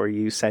journey before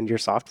you send your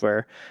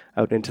software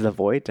out into the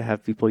void to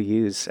have people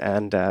use.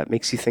 And it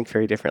makes you think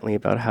very differently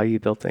about how you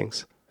build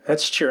things.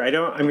 That's true.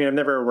 I've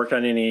never worked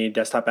on any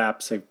desktop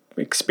apps. I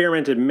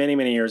experimented many,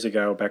 many years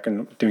ago back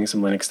in doing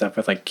some Linux stuff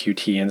with like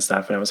Qt and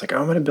stuff. And I was like,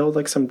 I'm going to build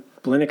like some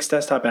Linux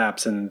desktop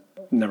apps, and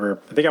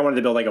I think I wanted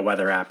to build like a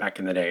weather app back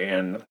in the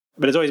day.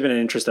 But it's always been an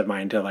interest of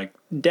mine to like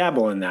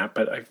dabble in that.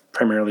 But I've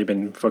primarily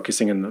been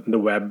focusing on the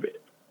web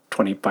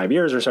 25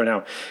 years or so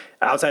now,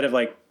 outside of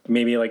like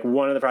maybe like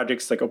one of the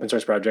projects, like open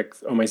source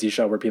project, OMyZ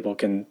Shell, where people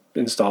can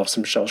install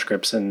some shell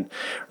scripts and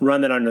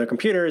run that on their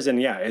computers. And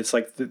yeah, it's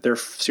like they're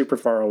super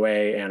far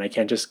away, and I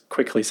can't just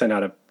quickly send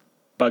out a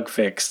bug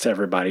fix to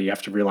everybody. You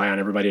have to rely on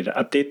everybody to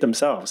update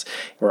themselves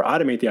or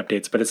automate the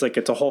updates. But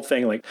it's a whole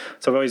thing. Like,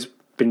 so I've always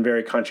been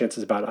very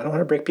conscientious about, I don't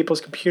want to break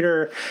people's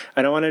computer.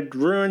 I don't want to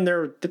ruin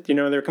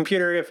their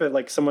computer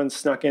if someone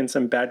snuck in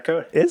some bad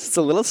code. It's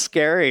a little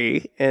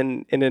scary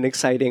in an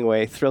exciting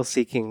way,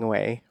 thrill-seeking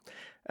way.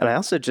 And I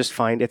also just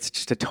find it's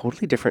just a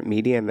totally different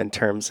medium in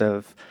terms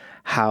of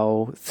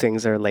how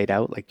things are laid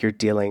out. Like, you're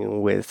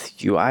dealing with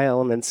UI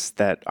elements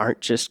that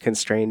aren't just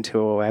constrained to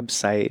a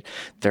website.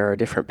 There are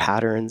different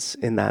patterns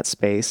in that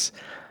space,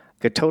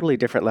 a totally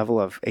different level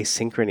of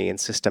asynchrony and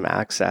system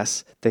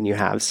access than you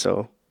have.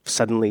 So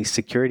suddenly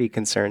security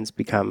concerns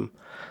become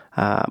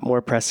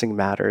more pressing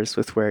matters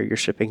with where you're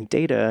shipping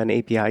data and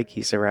API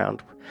keys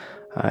around.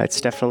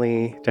 It's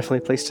definitely a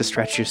place to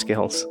stretch your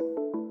skills.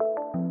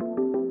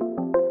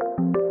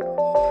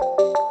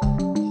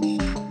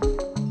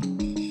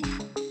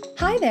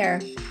 Hi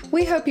there.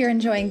 We hope you're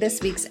enjoying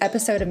this week's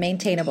episode of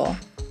Maintainable.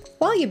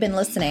 While you've been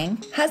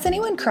listening, has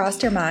anyone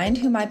crossed your mind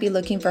who might be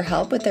looking for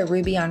help with their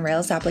Ruby on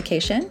Rails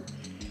application?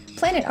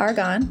 Planet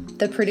Argon,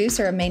 the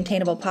producer of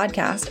Maintainable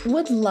Podcast,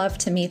 would love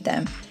to meet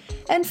them.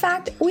 In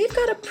fact, we've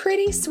got a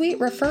pretty sweet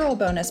referral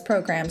bonus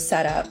program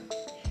set up.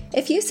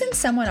 If you send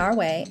someone our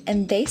way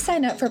and they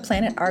sign up for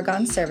Planet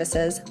Argon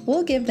services,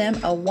 we'll give them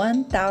a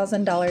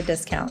 $1,000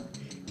 discount.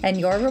 And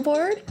your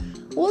reward?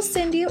 We'll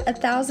send you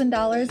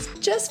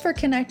 $1,000 just for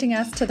connecting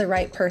us to the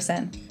right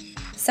person.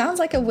 Sounds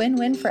like a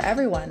win-win for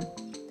everyone.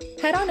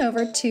 Head on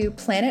over to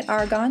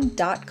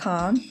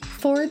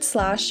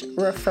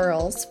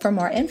planetargon.com/referrals for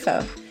more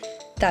info.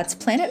 That's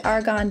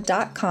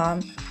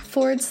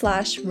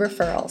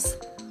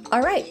planetargon.com/referrals.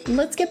 All right,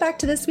 let's get back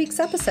to this week's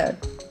episode.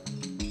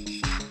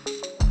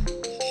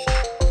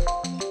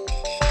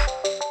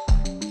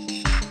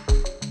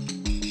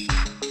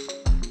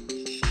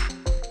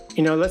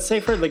 Let's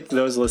say for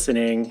those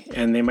listening,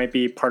 and they might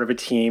be part of a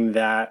team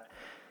that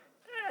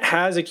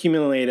has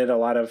accumulated a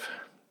lot of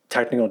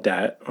technical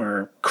debt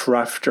or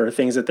cruft or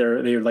things that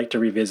they would like to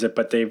revisit,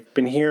 but they've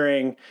been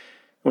hearing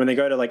when they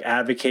go to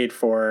advocate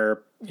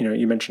for,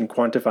 you mentioned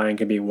quantifying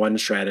can be one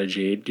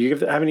strategy. Do you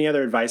have any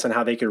other advice on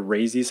how they could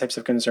raise these types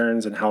of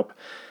concerns and help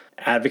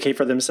advocate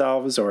for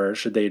themselves, or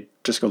should they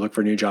just go look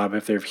for a new job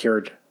if they've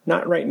heard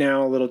not right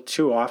now a little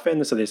too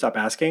often, so they stop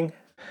asking?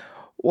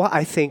 Well,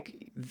 I think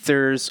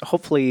there's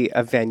hopefully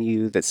a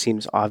venue that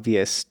seems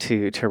obvious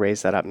to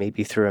raise that up,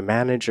 maybe through a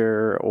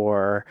manager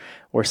or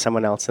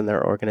someone else in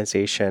their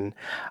organization.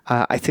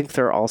 I think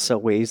there are also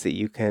ways that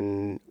you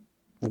can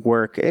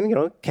work, and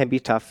it can be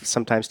tough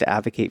sometimes to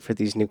advocate for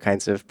these new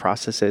kinds of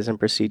processes and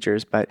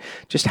procedures, but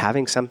just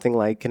having something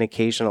like an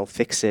occasional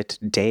fix-it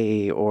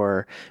day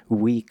or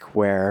week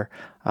where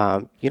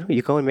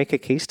you go and make a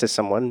case to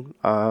someone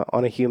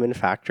on a human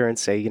factor and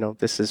say,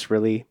 this is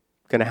really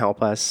going to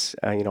help us,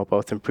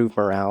 both improve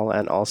morale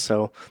and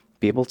also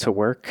be able to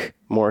work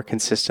more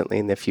consistently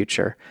in the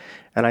future.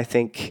 And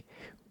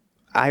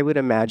I would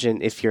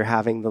imagine if you're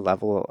having the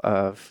level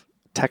of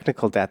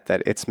technical debt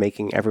that it's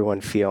making everyone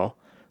feel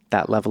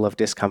that level of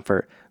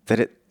discomfort, that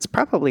it's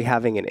probably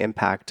having an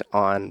impact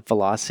on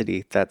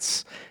velocity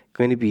that's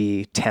going to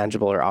be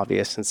tangible or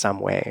obvious in some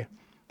way.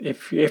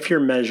 If you're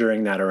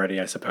measuring that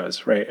already, I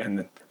suppose, right?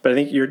 But I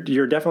think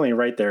you're definitely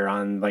right there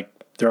on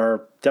there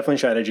are definitely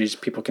strategies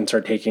people can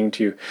start taking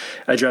to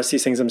address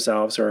these things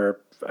themselves.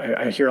 Or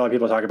I hear a lot of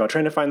people talk about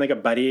trying to find a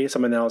buddy,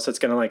 someone else that's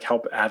going to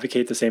help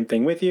advocate the same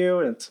thing with you.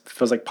 And it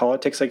feels like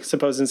politics, I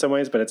suppose, in some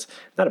ways, but it's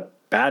not a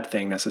bad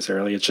thing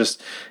necessarily. It's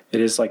just,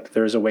 it is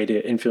there's a way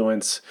to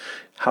influence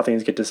how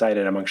things get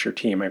decided amongst your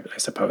team, I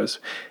suppose.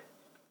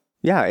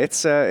 Yeah,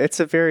 it's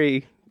a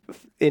very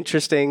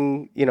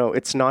interesting,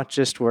 it's not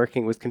just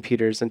working with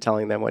computers and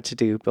telling them what to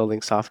do,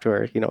 building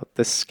software.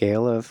 The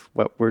scale of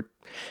what we're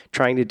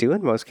trying to do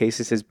in most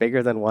cases is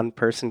bigger than one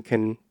person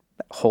can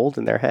hold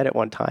in their head at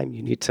one time.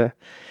 You need to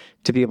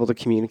be able to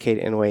communicate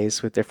in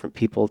ways with different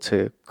people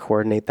to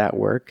coordinate that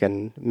work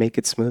and make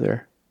it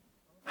smoother.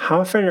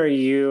 How often are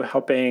you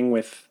helping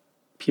with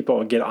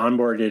people get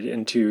onboarded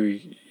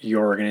into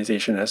your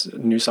organization as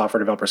new software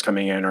developers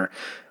coming in? Or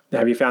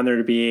have you found there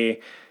to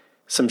be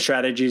some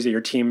strategies that your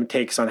team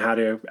takes on how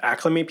to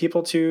acclimate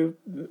people to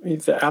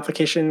the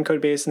application code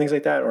base and things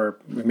like that? Or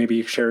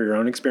maybe share your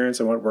own experience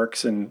on what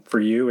works for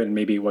you and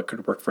maybe what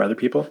could work for other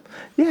people?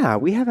 Yeah,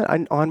 we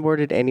haven't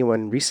onboarded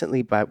anyone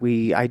recently, but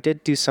I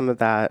did do some of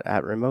that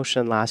at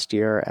Remotion last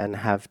year and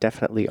have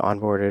definitely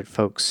onboarded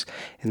folks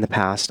in the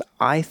past.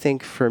 I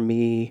think for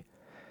me,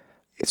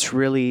 it's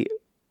really,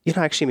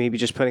 actually maybe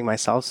just putting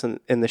myself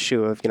in the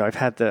shoe of, I've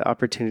had the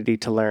opportunity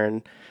to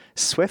learn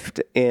Swift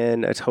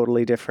in a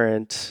totally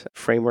different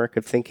framework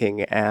of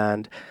thinking.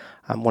 And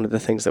one of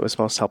the things that was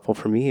most helpful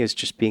for me is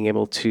just being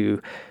able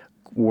to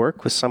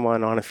work with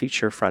someone on a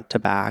feature front to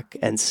back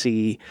and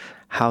see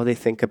how they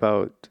think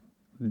about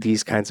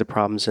these kinds of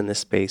problems in this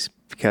space.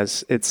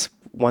 Because it's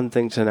one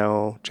thing to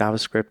know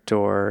JavaScript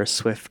or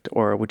Swift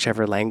or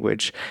whichever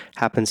language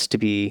happens to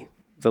be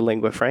the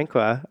lingua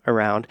franca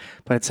around,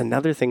 but it's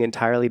another thing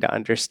entirely to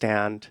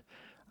understand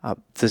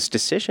those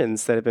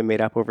decisions that have been made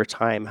up over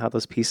time, how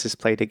those pieces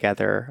play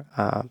together,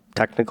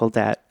 technical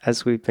debt,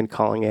 as we've been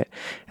calling it.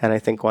 And I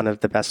think one of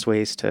the best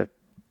ways to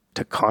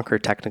conquer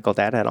technical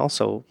debt and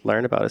also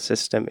learn about a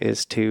system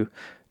is to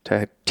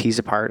tease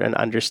apart and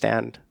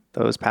understand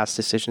those past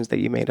decisions that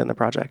you made in the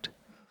project.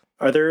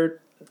 Are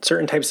there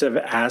certain types of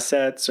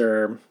assets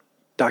or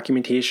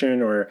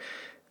documentation or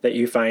that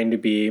you find to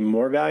be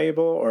more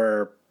valuable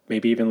or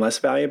maybe even less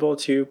valuable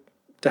to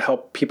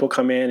help people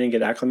come in and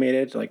get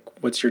acclimated?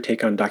 What's your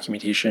take on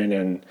documentation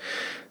and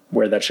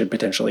where that should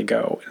potentially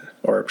go?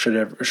 Or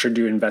should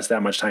you invest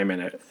that much time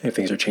in it if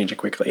things are changing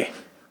quickly?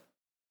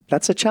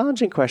 That's a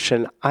challenging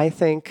question. I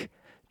think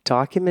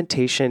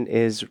Documentation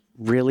is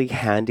really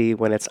handy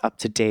when it's up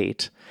to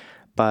date,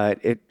 but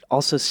it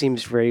also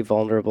seems very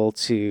vulnerable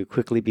to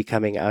quickly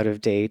becoming out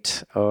of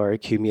date or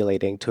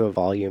accumulating to a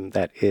volume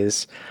that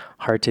is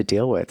hard to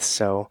deal with.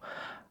 So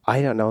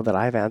I don't know that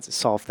I've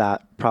solved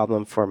that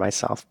problem for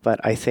myself, but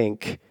I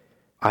think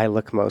I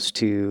look most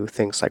to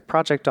things like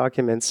project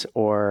documents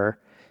or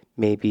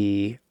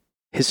maybe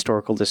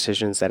historical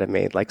decisions that have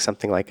made, like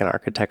something like an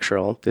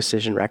architectural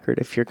decision record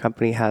if your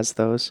company has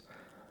those.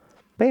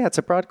 But yeah, it's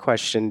a broad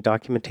question.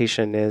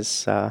 Documentation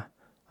is, I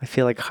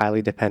feel like,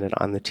 highly dependent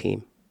on the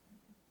team.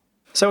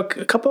 So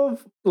a couple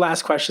of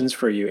last questions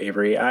for you,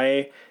 Avery.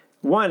 I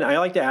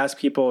like to ask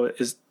people,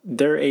 is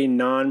there a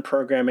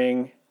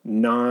non-programming,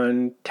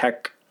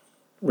 non-tech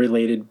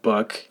related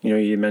book?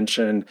 You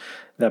mentioned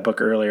that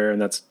book earlier,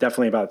 and that's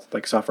definitely about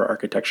like software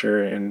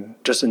architecture and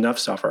just enough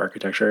software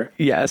architecture.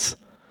 Yes.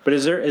 But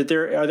is there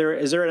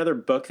another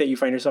book that you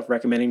find yourself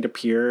recommending to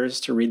peers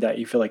to read that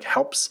you feel like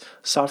helps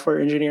software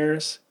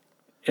engineers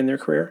in their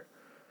career?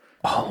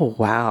 Oh,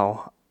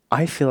 wow.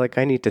 I feel like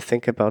I need to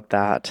think about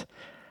that.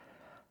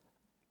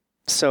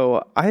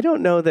 So I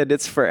don't know that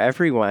it's for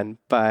everyone,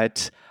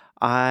 but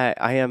I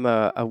am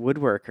a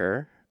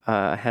woodworker,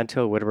 a hand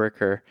tool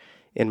woodworker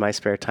in my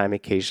spare time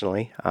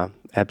occasionally,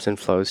 ebbs and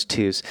flows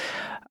too.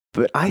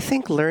 But I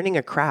think learning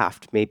a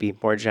craft, maybe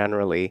more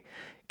generally,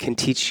 can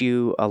teach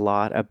you a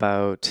lot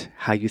about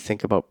how you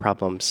think about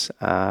problems,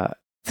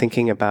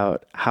 thinking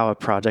about how a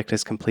project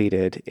is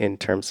completed in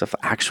terms of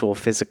actual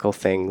physical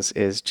things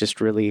is just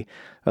really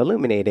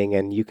illuminating,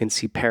 and you can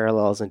see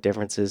parallels and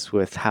differences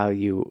with how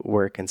you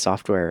work in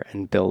software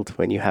and build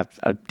when you have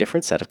a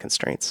different set of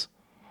constraints.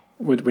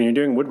 When you're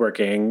doing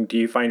woodworking, do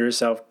you find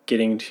yourself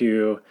getting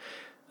to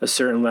a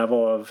certain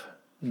level of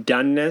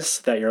doneness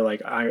that you're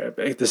like,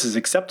 this is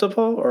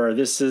acceptable, or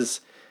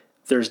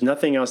there's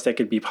nothing else that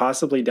could be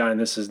possibly done,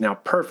 this is now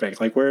perfect?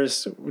 Like,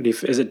 is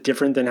it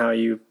different than how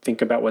you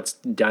think about what's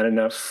done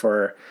enough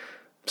for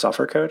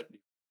software code?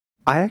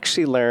 I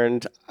actually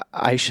learned,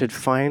 I should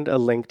find a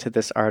link to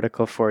this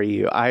article for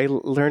you. I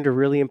learned a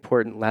really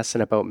important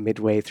lesson about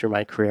midway through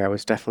my career. I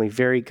was definitely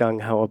very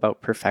gung-ho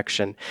about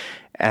perfection,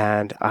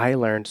 and I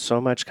learned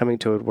so much coming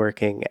to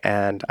woodworking,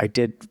 and I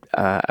did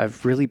a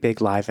really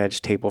big live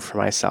edge table for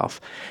myself.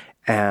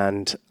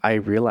 And I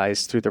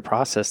realized through the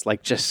process,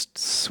 like just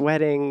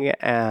sweating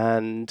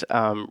and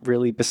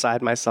really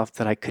beside myself,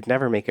 that I could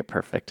never make it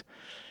perfect.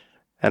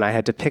 And I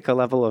had to pick a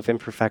level of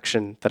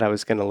imperfection that I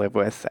was going to live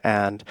with.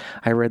 And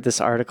I read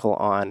this article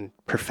on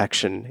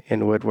perfection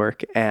in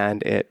woodwork,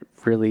 and it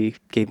really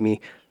gave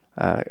me,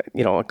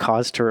 a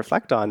cause to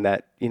reflect on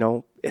that,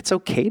 it's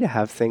okay to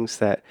have things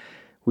that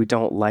we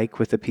don't like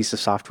with a piece of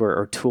software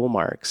or tool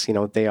marks.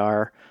 They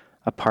are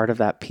a part of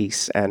that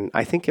piece. And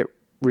I think it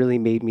really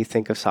made me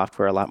think of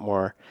software a lot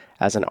more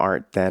as an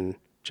art than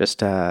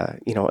just a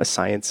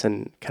science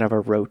and kind of a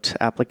rote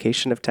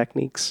application of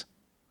techniques.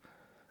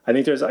 I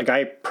think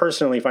I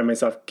personally find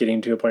myself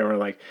getting to a point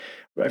where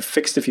I've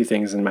fixed a few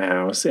things in my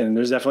house, and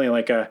there's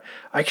definitely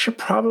I should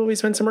probably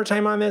spend some more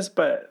time on this,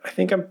 but I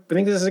think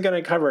this is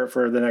going to cover it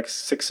for the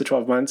next 6 to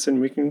 12 months,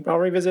 and I'll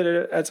revisit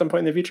it at some point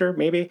in the future,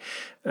 maybe.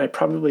 And I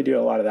probably do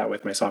a lot of that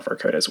with my software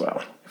code as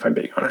well, if I'm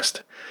being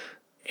honest.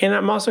 And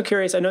I'm also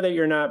curious, I know that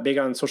you're not big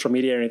on social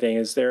media or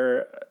anything.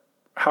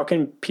 How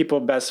can people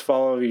best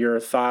follow your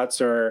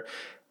thoughts or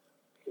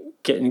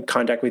get in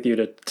contact with you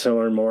to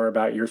learn more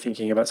about your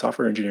thinking about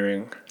software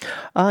engineering?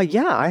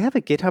 Yeah, I have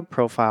a GitHub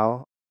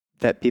profile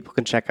that people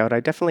can check out. I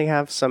definitely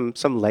have some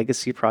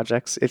legacy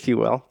projects, if you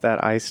will,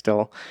 that I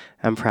still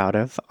am proud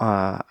of.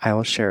 I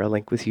will share a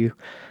link with you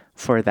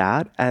for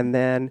that. And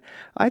then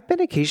I've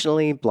been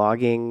occasionally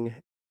blogging.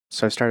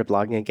 So I started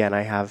blogging again.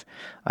 I have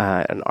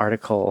an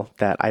article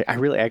that I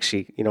really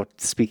actually,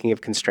 speaking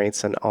of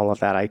constraints and all of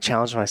that, I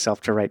challenged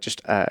myself to write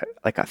just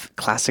like a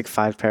classic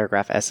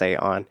 5-paragraph essay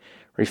on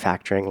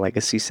refactoring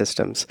legacy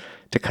systems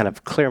to kind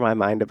of clear my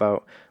mind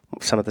about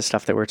some of the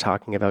stuff that we're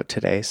talking about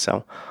today.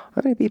 So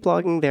I'm going to be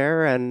blogging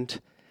there. And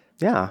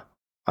yeah,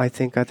 I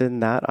think other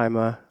than that, I'm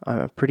a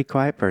pretty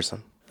quiet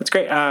person. That's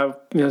great.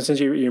 Since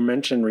you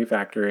mentioned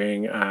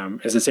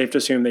refactoring, is it safe to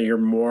assume that you're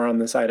more on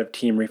the side of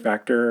team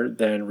refactor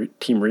than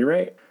team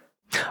rewrite?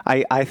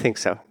 I think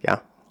so. Yeah,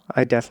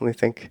 I definitely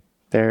think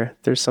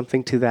there's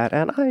something to that,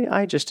 and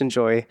I just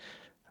enjoy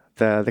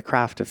the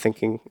craft of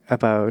thinking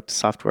about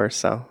software.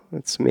 So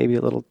it's maybe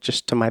a little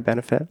just to my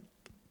benefit.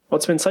 Well,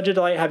 it's been such a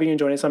delight having you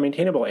join us on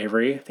Maintainable,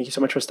 Avery. Thank you so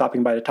much for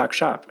stopping by to talk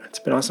shop. It's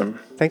been awesome.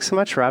 Thanks so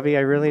much, Robbie. I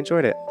really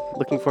enjoyed it.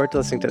 Looking forward to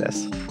listening to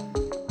this.